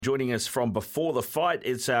Joining us from before the fight,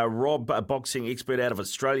 it's Rob, a boxing expert out of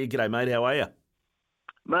Australia. G'day, mate. How are you?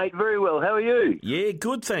 Mate, very well. How are you? Yeah,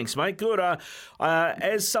 good, thanks, mate. Good.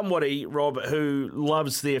 As somebody, Rob, who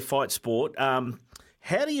loves their fight sport,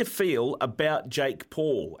 how do you feel about Jake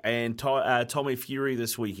Paul and Tommy Fury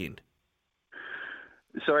this weekend?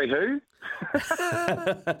 Sorry, who?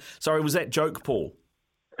 Sorry, was that Joke Paul?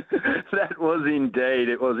 That was indeed.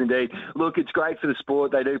 It was indeed. Look, it's great for the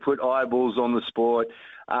sport. They do put eyeballs on the sport.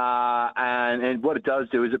 And what it does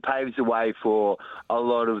do is it paves the way for a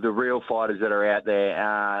lot of the real fighters that are out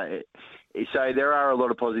there. So there are a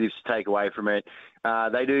lot of positives to take away from it.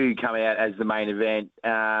 They do come out as the main event.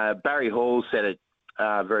 Barry Hall said it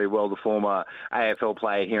very well, the former AFL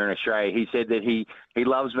player here in Australia. He said that he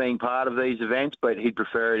loves being part of these events, but he'd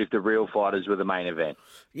prefer it if the real fighters were the main event.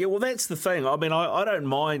 Yeah, well, that's the thing. I mean, I don't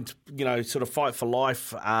mind, sort of fight for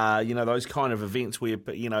life, those kind of events where,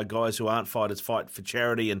 guys who aren't fighters fight for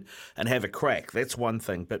charity and have a crack. That's one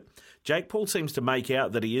thing. But Jake Paul seems to make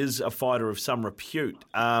out that he is a fighter of some repute.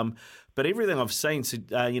 But everything I've seen,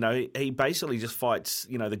 he basically just fights,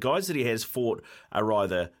 the guys that he has fought are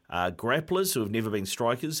either grapplers who have never been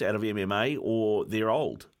strikers out of MMA or they're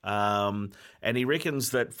old. And he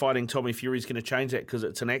reckons that fighting Tommy Fury is going to change that because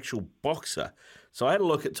it's an actual boxer. So I had a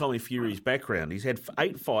look at Tommy Fury's background. He's had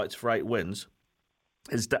 8 fights for 8 wins.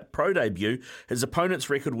 His pro debut, his opponent's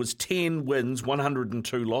record was 10 wins,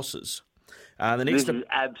 102 losses. This is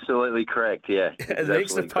absolutely correct, yeah. The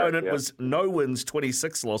next opponent was no wins,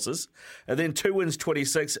 26 losses, and then 2 wins,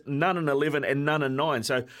 26, none in 11, and none in 9.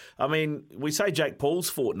 So, I mean, we say Jake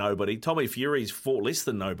Paul's fought nobody. Tommy Fury's fought less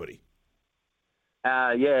than nobody.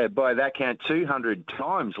 Yeah, by that count, 200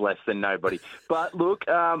 times less than nobody. But look,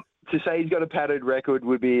 to say he's got a padded record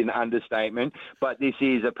would be an understatement, but this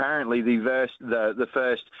is apparently the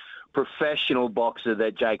first professional boxer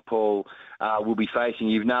that Jake Paul will be facing.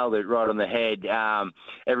 You've nailed it right on the head.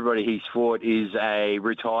 Everybody he's fought is a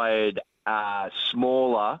retired,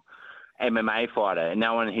 smaller MMA fighter, and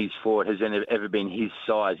no one he's fought has ever been his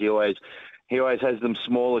size. He always has them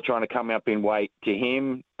smaller, trying to come up in weight to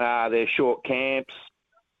him. They're short camps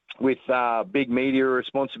with big media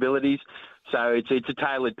responsibilities. So it's a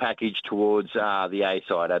tailored package towards the A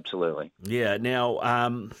side, absolutely. Yeah. Now,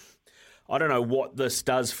 I don't know what this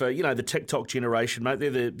does for, the TikTok generation, mate.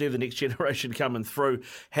 They're the next generation coming through.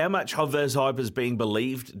 How much of this hype is being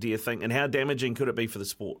believed, do you think, and how damaging could it be for the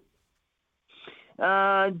sport?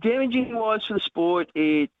 Damaging-wise for the sport,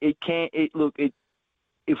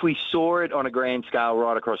 if we saw it on a grand scale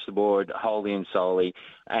right across the board, wholly and solely,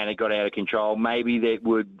 and it got out of control, maybe that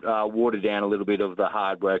would water down a little bit of the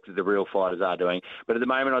hard work that the real fighters are doing. But at the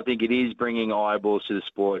moment, I think it is bringing eyeballs to the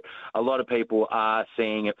sport. A lot of people are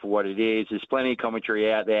seeing it for what it is. There's plenty of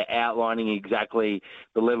commentary out there outlining exactly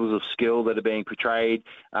the levels of skill that are being portrayed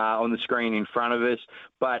on the screen in front of us.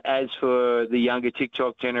 But as for the younger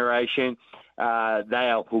TikTok generation, they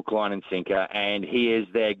are hook, line and sinker, and he is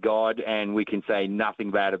their god, and we can say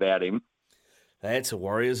nothing bad about him. That's a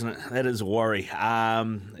worry, isn't it? That is a worry.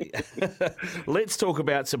 Let's talk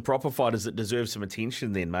about some proper fighters that deserve some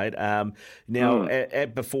attention then, mate.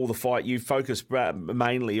 At before the fight, you focused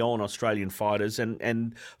mainly on Australian fighters,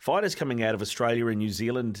 and fighters coming out of Australia and New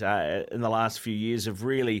Zealand in the last few years have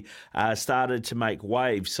really started to make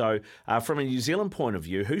waves. So from a New Zealand point of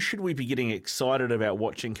view, who should we be getting excited about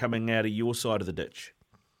watching coming out of your side of the ditch?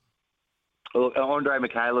 Well, Andre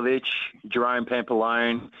Mikhailovic, Jerome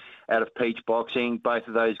Pampalone, out of Peach Boxing. Both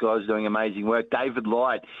of those guys are doing amazing work. David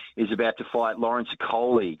Light is about to fight Lawrence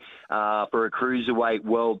Coley for a cruiserweight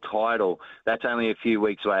world title. That's only a few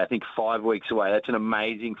weeks away. I think 5 weeks away. That's an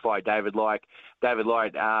amazing fight. David Light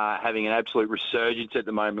having an absolute resurgence at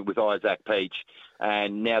the moment with Isaac Peach.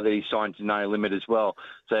 And now that he's signed to No Limit as well.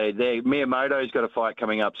 So Miyamoto's got a fight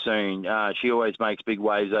coming up soon. She always makes big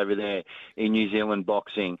waves over there in New Zealand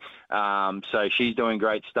boxing. So she's doing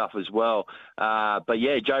great stuff as well. But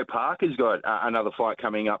yeah, Joe Parker's got another fight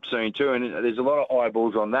coming up soon too. And there's a lot of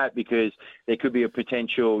eyeballs on that because there could be a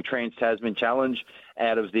potential Trans-Tasman challenge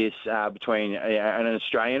out of this between an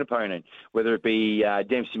Australian opponent, whether it be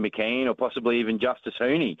Dempsey McKean or possibly even Justice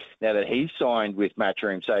Hooney, now that he's signed with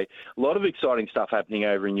Matchroom. So a lot of exciting stuff happening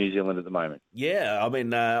over in New Zealand at the moment. Yeah, I mean,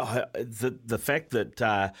 the fact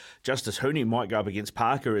that Justice Hooney might go up against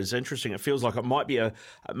Parker is interesting. It feels like it might be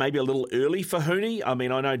maybe a little early for Hooney. I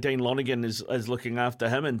mean, I know Dean Lonergan is looking after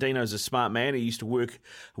him, and Dino's a smart man. He used to work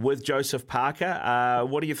with Joseph Parker.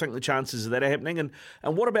 What do you think the chances of that are happening? And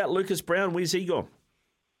what about Lucas Brown? Where's he gone?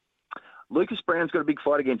 Lucas Brown's got a big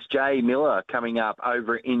fight against Jay Miller coming up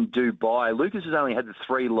over in Dubai. Lucas has only had the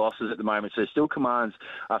 3 losses at the moment, so still commands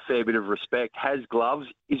a fair bit of respect, has gloves,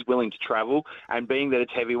 is willing to travel, and being that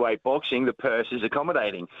it's heavyweight boxing, the purse is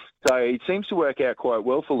accommodating. So it seems to work out quite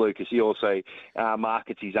well for Lucas. He also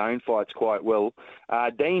markets his own fights quite well.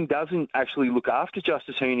 Dean doesn't actually look after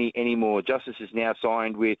Justice Hooney anymore. Justice is now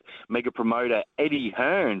signed with mega promoter Eddie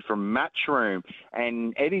Hearn from Matchroom,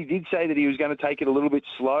 and Eddie did say that he was going to take it a little bit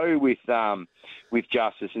slow with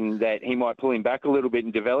Justice, and that he might pull him back a little bit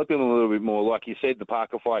and develop him a little bit more. Like you said, the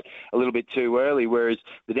Parker fight a little bit too early, whereas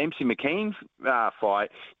the Dempsey-McKean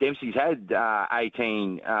fight, Dempsey's had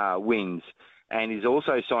 18 wins, and he's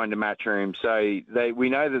also signed to Matchroom. So we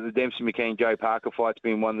know that the Dempsey-McKean-Joe Parker fight's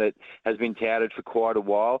been one that has been touted for quite a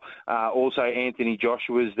while. Also, Anthony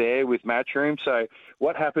Joshua's there with Matchroom. So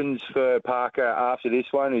what happens for Parker after this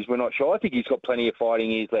one is we're not sure. I think he's got plenty of fighting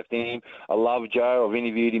years left in him. I love Joe. I've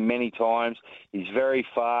interviewed him many times. He's very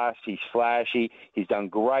fast. He's flashy. He's done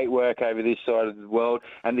great work over this side of the world.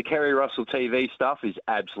 And the Kerry Russell TV stuff is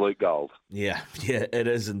absolute gold. Yeah, it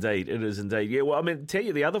is indeed. It is indeed. Yeah, well, I mean, tell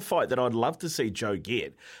you the other fight that I'd love to see Joe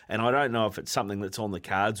get, and I don't know if it's something that's on the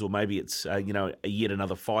cards or maybe it's yet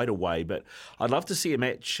another fight away, but I'd love to see a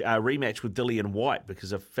rematch with Dillian White,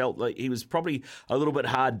 because I felt like he was probably a little bit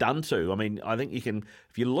hard done to. I mean, I think you can,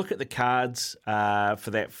 if you look at the cards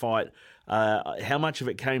for that fight, how much of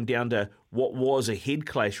it came down to what was a head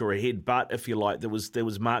clash or a head butt, if you like, that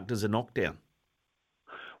was marked as a knockdown.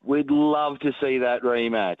 We'd love to see that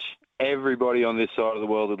rematch. Everybody on this side of the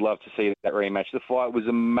world would love to see that rematch. The fight was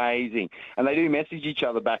amazing. And they do message each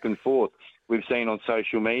other back and forth, we've seen on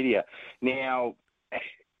social media. Now,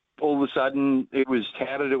 all of a sudden, it was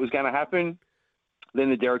touted it was going to happen. Then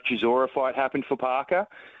the Derek Chisora fight happened for Parker,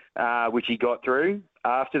 which he got through.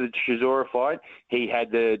 After the Chisora fight, he had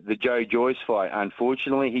the Joe Joyce fight.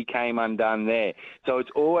 Unfortunately, he came undone there. So it's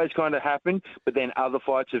always kind of happened, but then other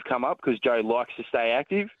fights have come up because Joe likes to stay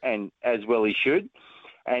active, and as well he should.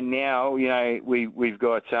 And now, we've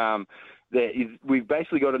got we've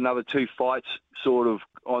basically got another 2 fights sort of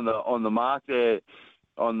on the mark there,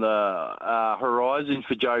 on the horizon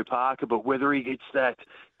for Joe Parker. But whether he gets that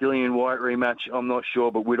Dillian White rematch, I'm not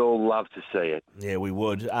sure, but we'd all love to see it. Yeah, we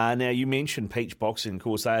would. Now, you mentioned Peach Boxing. Of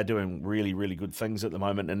course, they are doing really, really good things at the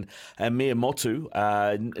moment. And Mia Motu,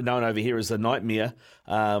 known over here as the Nightmare,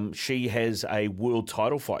 she has a world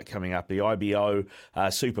title fight coming up, the IBO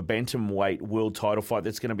Super Bantamweight world title fight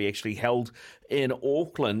that's going to be actually held in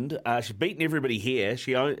Auckland. She's beaten everybody here.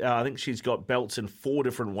 I think she's got belts in 4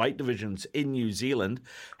 different weight divisions in New Zealand.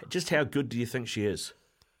 Just how good do you think she is?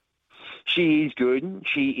 She is good.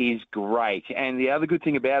 She is great. And the other good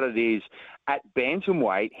thing about it is at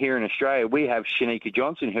bantamweight here in Australia, we have Shanika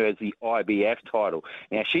Johnson, who has the IBF title.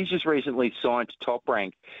 Now, she's just recently signed to Top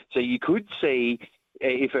Rank. So you could see,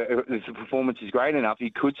 if the performance is great enough,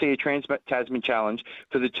 you could see a Trans-Tasman challenge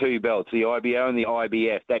for the 2 belts, the IBO and the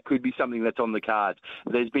IBF. That could be something that's on the cards.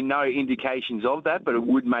 There's been no indications of that, but it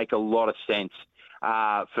would make a lot of sense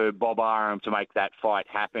for Bob Arum to make that fight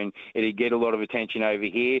happen. It'd get a lot of attention over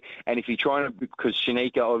here. And if you're trying to, because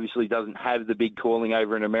Shanika obviously doesn't have the big calling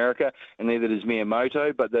over in America, and neither does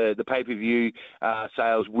Miyamoto, but the pay-per-view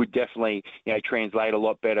sales would definitely translate a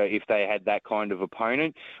lot better if they had that kind of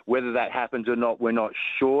opponent. Whether that happens or not, we're not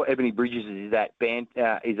sure. Ebony Bridges is at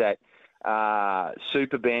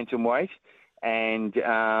super bantamweight,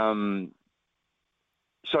 and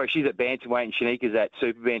sorry, she's at bantamweight and Shanika's at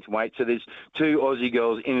super bantamweight. So there's 2 Aussie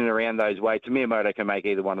girls in and around those weights. Miyamoto can make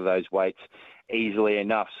either one of those weights easily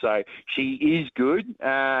enough. So she is good,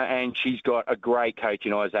 and she's got a great coach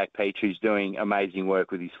in Isaac Peach, who's doing amazing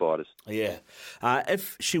work with his fighters. Yeah.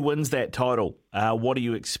 If she wins that title, what do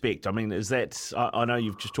you expect? I mean, is that, I know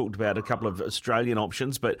you've just talked about a couple of Australian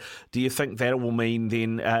options, but do you think that will mean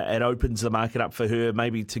then it opens the market up for her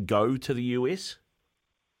maybe to go to the US?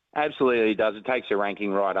 Absolutely, it does. It takes her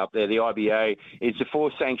ranking right up there. The IBO is the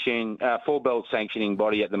 4-belt sanctioning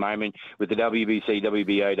body at the moment with the WBC,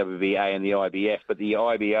 WBO, WBA, and the IBF. But the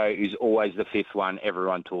IBO is always the 5th one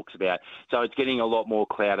everyone talks about. So it's getting a lot more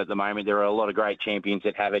clout at the moment. There are a lot of great champions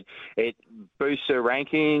that have it. It boosts her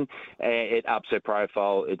ranking. It ups her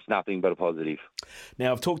profile. It's nothing but a positive.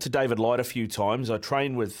 Now, I've talked to David Light a few times. I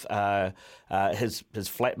trained with his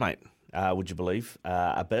flatmate. would you believe,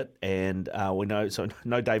 a bit. And we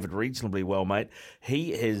know David reasonably well, mate.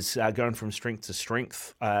 He is going from strength to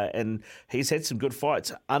strength, and he's had some good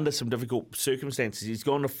fights under some difficult circumstances. He's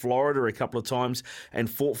gone to Florida a couple of times and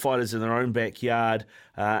fought fighters in their own backyard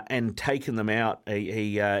and taken them out.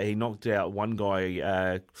 He knocked out one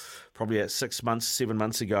guy probably at 7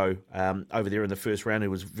 months ago over there in the first round, who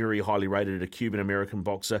was very highly rated, a Cuban-American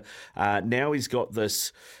boxer. Now he's got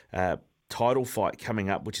this title fight coming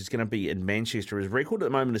up, which is going to be in Manchester. His record at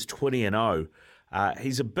the moment is 20-0.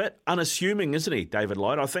 He's a bit unassuming, isn't he, David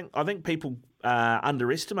Light? I think people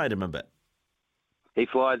underestimate him a bit. He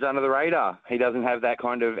flies under the radar. He doesn't have that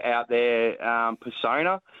kind of out there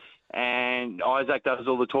persona. And Isaac does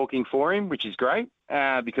all the talking for him, which is great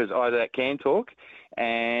because Isaac can talk.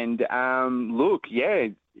 And look,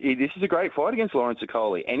 this is a great fight against Lawrence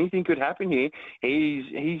Okoli. Anything could happen here.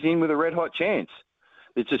 He's in with a red-hot chance.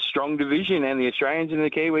 It's a strong division, and the Australians and the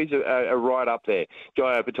Kiwis are right up there.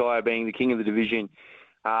 Jai Opetaia being the king of the division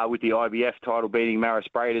with the IBF title, beating Maurice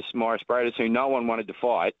Braidis, who no one wanted to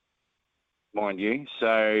fight, mind you. So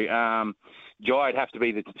Jai'd have to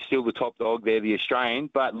be still the top dog there, the Australian.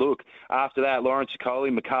 But look, after that, Lawrence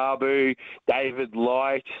Okoli, Makabu, David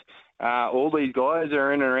Light, all these guys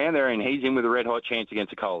are in and around there, and he's in with a red-hot chance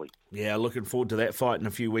against Okoli. Yeah, looking forward to that fight in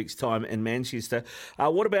a few weeks' time in Manchester.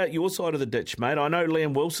 What about your side of the ditch, mate? I know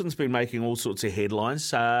Liam Wilson's been making all sorts of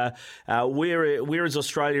headlines. Where is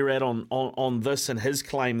Australia at on this and his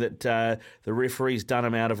claim that the referee's done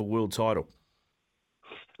him out of a world title?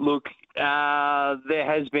 Look, there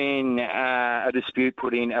has been a dispute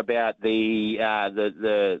put in about the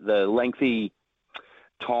lengthy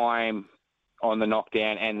time on the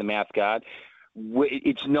knockdown and the mouth guard.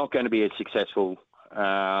 It's not going to be a successful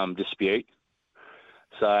dispute.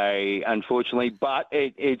 So, unfortunately, but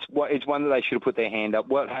it's one that they should have put their hand up.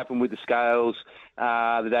 What happened with the scales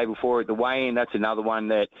the day before at the weigh-in, that's another one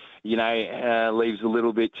that, leaves a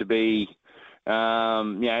little bit to be,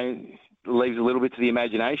 leaves a little bit to the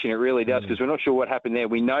imagination. It really does, because we're not sure what happened there.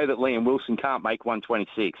 We know that Liam Wilson can't make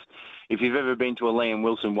 126. If you've ever been to a Liam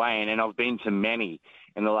Wilson weigh-in, and I've been to many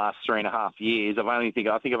in the last 3.5 years, I think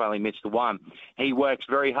I've only missed the one. He works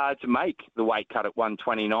very hard to make the weight cut at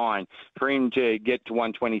 129. For him to get to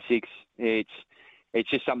 126, it's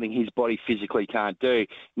just something his body physically can't do.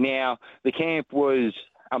 Now, the camp was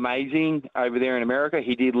amazing over there in America.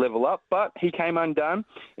 He did level up, but he came undone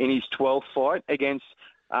in his 12th fight against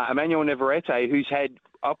Emmanuel Navarrete, who's had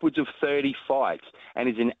upwards of 30 fights and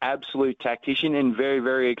is an absolute tactician and very,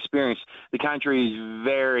 very experienced. The country is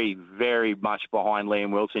very, very much behind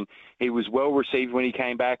Liam Wilson. He was well received when he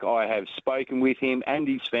came back. I have spoken with him and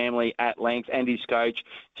his family at length, and his coach,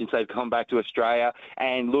 since they've come back to Australia.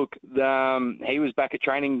 And look, he was back at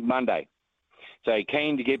training Monday. So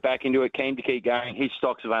keen to get back into it, keen to keep going. His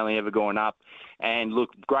stocks have only ever gone up. And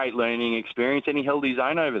look, great learning experience, and he held his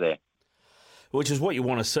own over there. Which is what you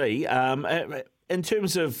want to see. In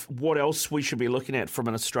terms of what else we should be looking at from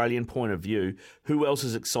an Australian point of view, who else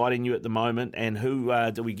is exciting you at the moment, and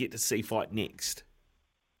who do we get to see fight next?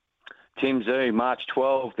 Tim Tszyu, March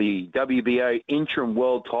 12, the WBO interim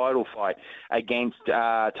world title fight against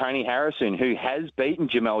Tony Harrison, who has beaten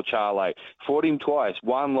Jamel Charlo. Fought him twice,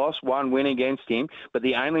 one loss, one win against him, but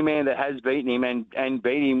the only man that has beaten him and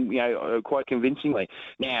beat him, quite convincingly.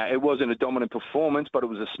 Now, it wasn't a dominant performance, but it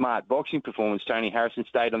was a smart boxing performance. Tony Harrison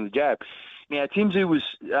stayed on the jab. Now, Tim Tszyu was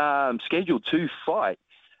scheduled to fight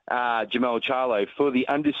Jamel Charlo for the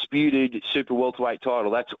undisputed super welterweight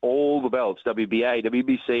title. That's all the belts, WBA,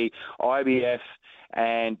 WBC, IBF,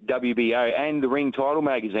 and WBO, and the Ring title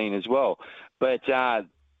magazine as well. But Jamel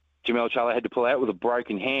Charlo had to pull out with a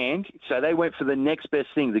broken hand, so they went for the next best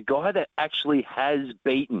thing, the guy that actually has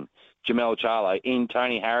beaten Jamel Charlo in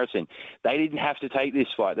Tony Harrison. They didn't have to take this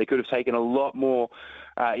fight. They could have taken a lot more,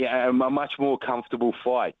 a much more comfortable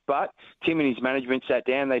fight. But Tim and his management sat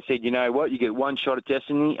down. They said, you know what, you get one shot at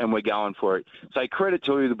destiny, and we're going for it. So credit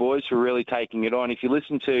to the boys for really taking it on. If you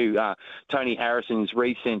listen to Tony Harrison's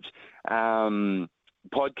recent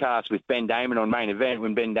podcast with Ben Damon on Main Event,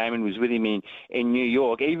 when Ben Damon was with him in New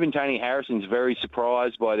York, even Tony Harrison's very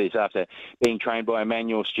surprised by this after being trained by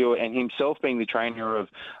Emmanuel Stewart and himself being the trainer of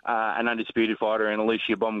an undisputed fighter in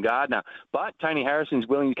Alicia Baumgardner. But Tony Harrison's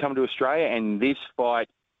willing to come to Australia, and this fight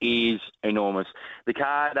is enormous. The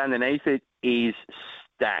card underneath it is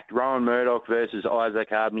stacked. Rowan Murdoch versus Isaac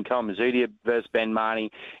Hardman. Kalamazoo versus Ben Marnie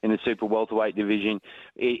in the super welterweight division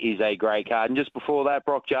is a great card. And just before that,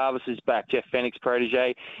 Brock Jarvis is back. Jeff Fennick's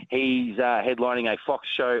protege. He's headlining a Fox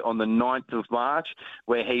show on the 9th of March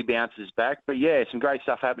where he bounces back. But yeah, some great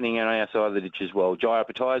stuff happening on our side of the ditch as well. Jai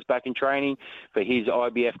Apatai's back in training for his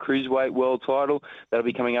IBF Cruiserweight World title. That'll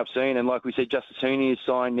be coming up soon. And like we said, Justice Hooney is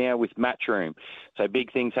signed now with Matchroom. So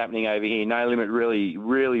big things happening over here. No Limit really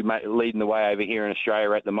leading the way over here in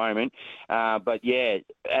Australia at the moment. But yeah,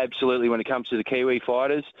 absolutely when it comes to the Kiwi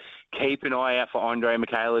fighters, keep an eye out for Andre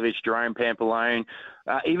Mikhailovich, Jerome Pampalone,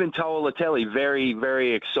 even Toa Latelli. Very,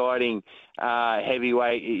 very exciting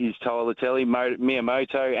heavyweight is Toa Latelli,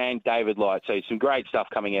 Miyamoto and David Light. So some great stuff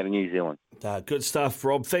coming out of New Zealand. Good stuff,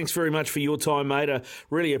 Rob. Thanks very much for your time, mate. I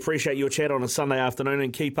really appreciate your chat on a Sunday afternoon,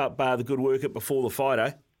 and keep up the good work at Before the Fight,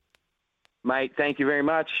 eh? Mate, thank you very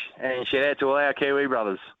much, and shout out to all our Kiwi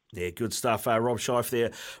brothers. Yeah, good stuff. Rob Schyff there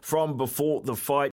from Before the Fight.